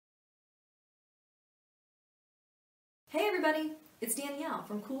Hey everybody, it's Danielle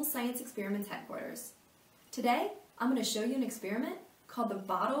from Cool Science Experiments Headquarters. Today, I'm going to show you an experiment called the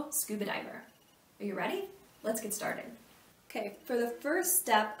Bottle Scuba Diver. Are you ready? Let's get started. Okay, for the first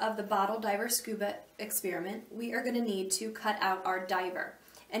step of the Bottle Diver Scuba experiment, we are going to need to cut out our diver.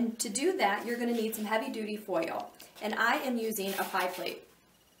 And to do that, you're going to need some heavy-duty foil. And I am using a pie plate.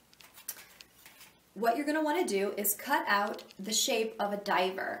 What you're going to want to do is cut out the shape of a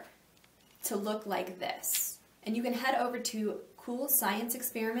diver to look like this. And you can head over to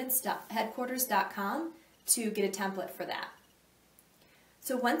coolscienceexperiments.headquarters.com to get a template for that.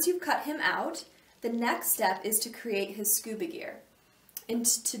 So once you've cut him out, the next step is to create his scuba gear. And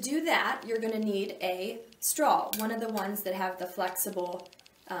to do that, you're going to need a straw, one of the ones that have the flexible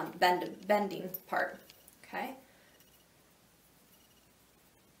bending part. Okay?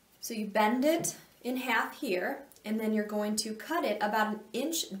 So you bend it in half here, and then you're going to cut it about an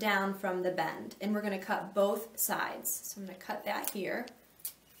inch down from the bend. And we're going to cut both sides. So I'm going to cut that here.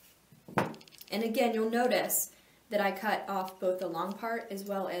 And again, you'll notice that I cut off both the long part as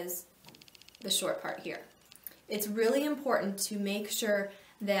well as the short part here. It's really important to make sure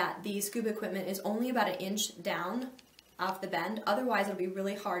that the scuba equipment is only about an inch down off the bend. Otherwise, it'll be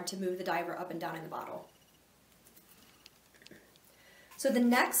really hard to move the diver up and down in the bottle. So the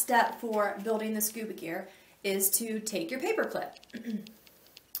next step for building the scuba gear is to take your paper clip.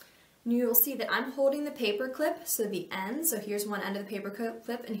 You'll see that I'm holding the paper clip, so the end, so here's one end of the paper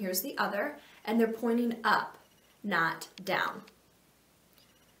clip and here's the other, and they're pointing up, not down.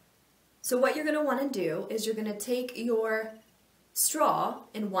 So what you're going to want to do is you're going to take your straw,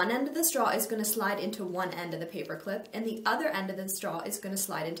 and one end of the straw is going to slide into one end of the paper clip, and the other end of the straw is going to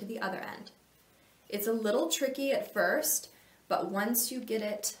slide into the other end. It's a little tricky at first, but once you get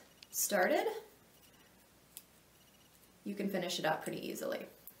it started, you can finish it up pretty easily.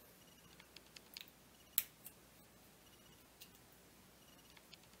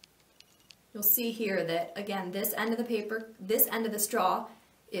 You'll see here that, again, this end of the straw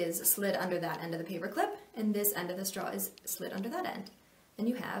is slid under that end of the paper clip, and this end of the straw is slid under that end. And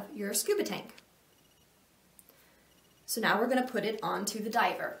you have your scuba tank. So now we're going to put it onto the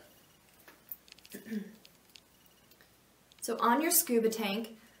diver. So on your scuba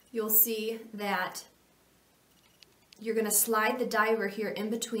tank, you'll see that you're going to slide the diver here in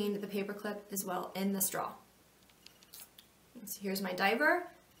between the paper clip as well in the straw. So here's my diver,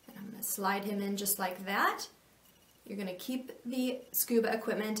 and I'm going to slide him in just like that. You're going to keep the scuba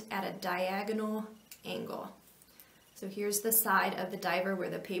equipment at a diagonal angle. So here's the side of the diver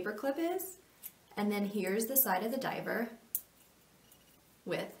where the paper clip is, and then here's the side of the diver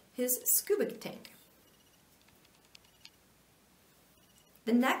with his scuba tank.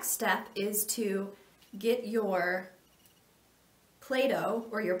 The next step is to get your Play-Doh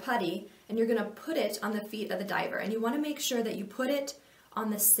or your putty, and you're going to put it on the feet of the diver. And you want to make sure that you put it on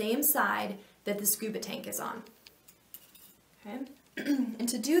the same side that the scuba tank is on. Okay? And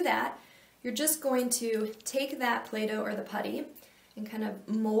to do that, you're just going to take that Play-Doh or the putty and kind of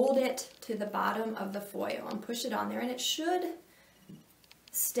mold it to the bottom of the foil and push it on there, and it should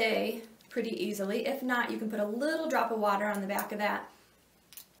stay pretty easily. If not, you can put a little drop of water on the back of that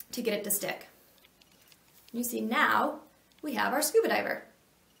to get it to stick. You see now we have our scuba diver.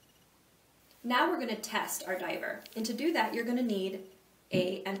 Now we're going to test our diver, and to do that you're going to need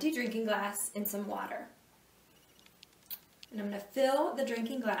an empty drinking glass and some water. And I'm going to fill the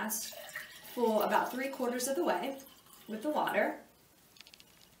drinking glass full about 3/4 of the way with the water.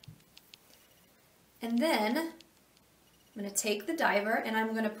 And then I'm going to take the diver and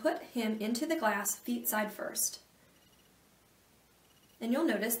I'm going to put him into the glass feet side first. And you'll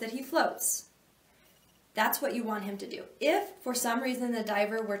notice that he floats. That's what you want him to do. If for some reason the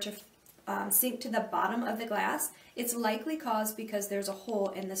diver were to sink to the bottom of the glass, it's likely caused because there's a hole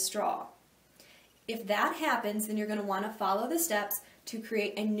in the straw. If that happens, then you're going to want to follow the steps to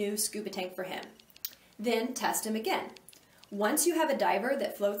create a new scuba tank for him. Then test him again. Once you have a diver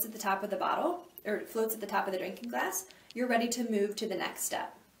that floats at the top of the bottle, or floats at the top of the drinking glass, you're ready to move to the next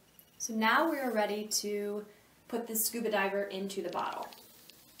step. So now we are ready to put the scuba diver into the bottle.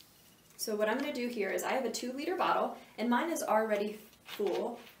 So what I'm going to do here is I have a 2-liter bottle, and mine is already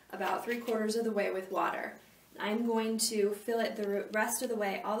full, about 3/4 of the way with water. I'm going to fill it the rest of the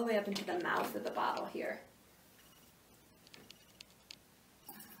way, all the way up into the mouth of the bottle here.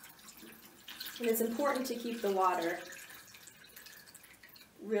 And it's important to keep the water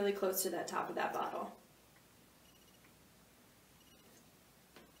really close to the top of that bottle.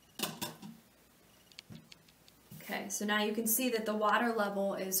 Okay, so now you can see that the water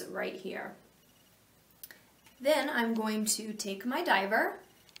level is right here. Then I'm going to take my diver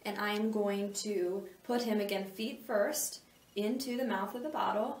and I am going to put him again feet first into the mouth of the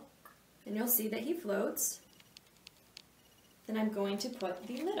bottle, and you'll see that he floats. Then I'm going to put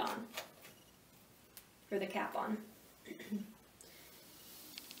the lid on, or the cap on.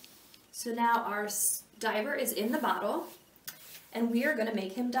 So now our diver is in the bottle, and we are going to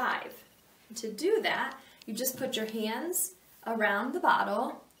make him dive. To do that, you just put your hands around the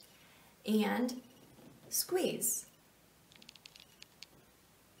bottle and squeeze.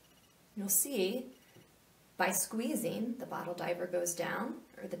 You'll see by squeezing, the bottle diver goes down,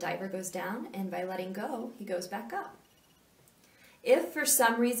 or the diver goes down, and by letting go, he goes back up. If for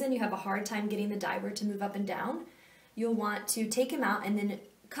some reason you have a hard time getting the diver to move up and down, you'll want to take him out and then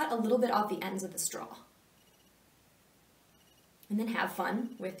cut a little bit off the ends of the straw. And then have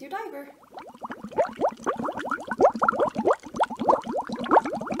fun with your diver.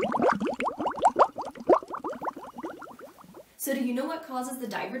 So do you know what causes the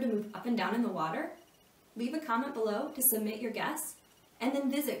diver to move up and down in the water? Leave a comment below to submit your guess, and then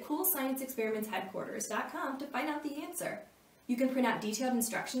visit CoolScienceExperimentsHeadquarters.com to find out the answer. You can print out detailed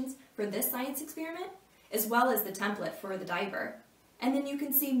instructions for this science experiment, as well as the template for the diver. And then you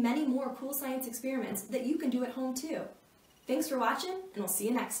can see many more cool science experiments that you can do at home too. Thanks for watching, and we'll see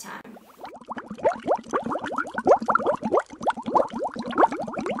you next time.